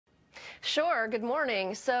Sure. Good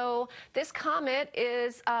morning. So this comet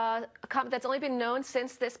is a comet that's only been known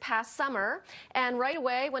since this past summer. And right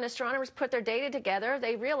away, when astronomers put their data together,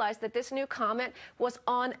 they realized that this new comet was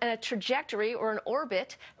on a trajectory or an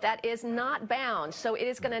orbit that is not bound. So it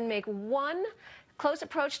is going to make one close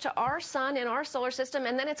approach to our sun in our solar system,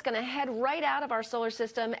 and then it's going to head right out of our solar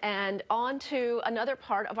system and onto another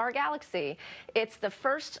part of our galaxy. It's the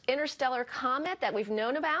first interstellar comet that we've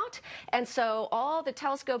known about, and so all the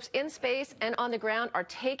telescopes in space and on the ground are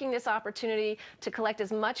taking this opportunity to collect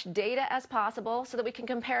as much data as possible so that we can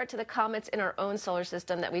compare it to the comets in our own solar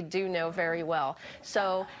system that we do know very well.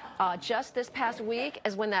 So just this past week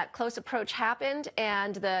is when that close approach happened,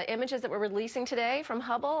 and the images that we're releasing today from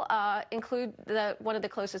Hubble include one of the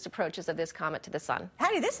closest approaches of this comet to the sun.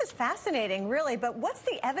 Patty, this is fascinating, really, but what's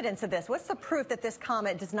the evidence of this? What's the proof that this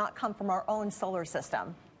comet does not come from our own solar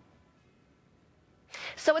system?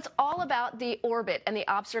 So it's all about the orbit and the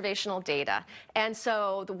observational data. And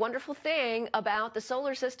so the wonderful thing about the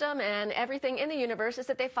solar system and everything in the universe is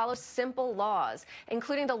that they follow simple laws,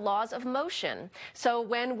 including the laws of motion. So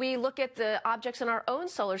when we look at the objects in our own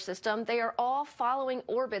solar system, they are all following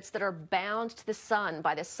orbits that are bound to the sun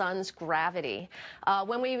by the sun's gravity.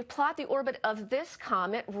 When we plot the orbit of this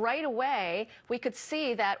comet, right away we could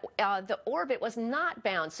see that the orbit was not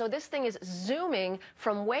bound. So this thing is zooming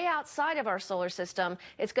from way outside of our solar system.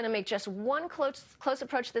 It's going to make just one close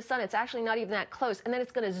approach to the sun. It's actually not even that close, and then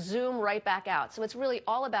it's going to zoom right back out. So it's really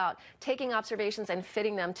all about taking observations and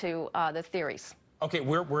fitting them to the theories. Okay,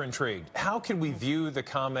 we're intrigued. How can we view the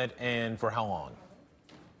comet, and for how long?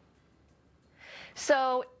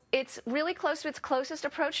 So it's really close to its closest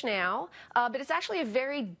approach now, but it's actually a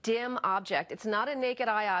very dim object. It's not a naked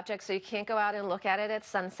eye object, so you can't go out and look at it at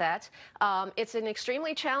sunset. It's an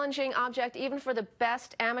extremely challenging object, even for the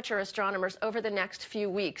best amateur astronomers over the next few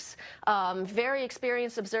weeks. Very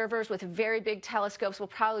experienced observers with very big telescopes will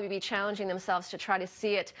probably be challenging themselves to try to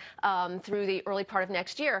see it through the early part of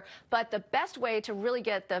next year. But the best way to really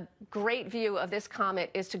get the great view of this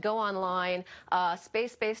comet is to go online.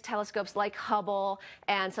 Space-based telescopes like Hubble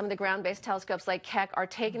and some of the ground-based telescopes like Keck are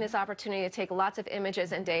taking this opportunity to take lots of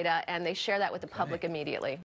images and data, and they share that with the public immediately.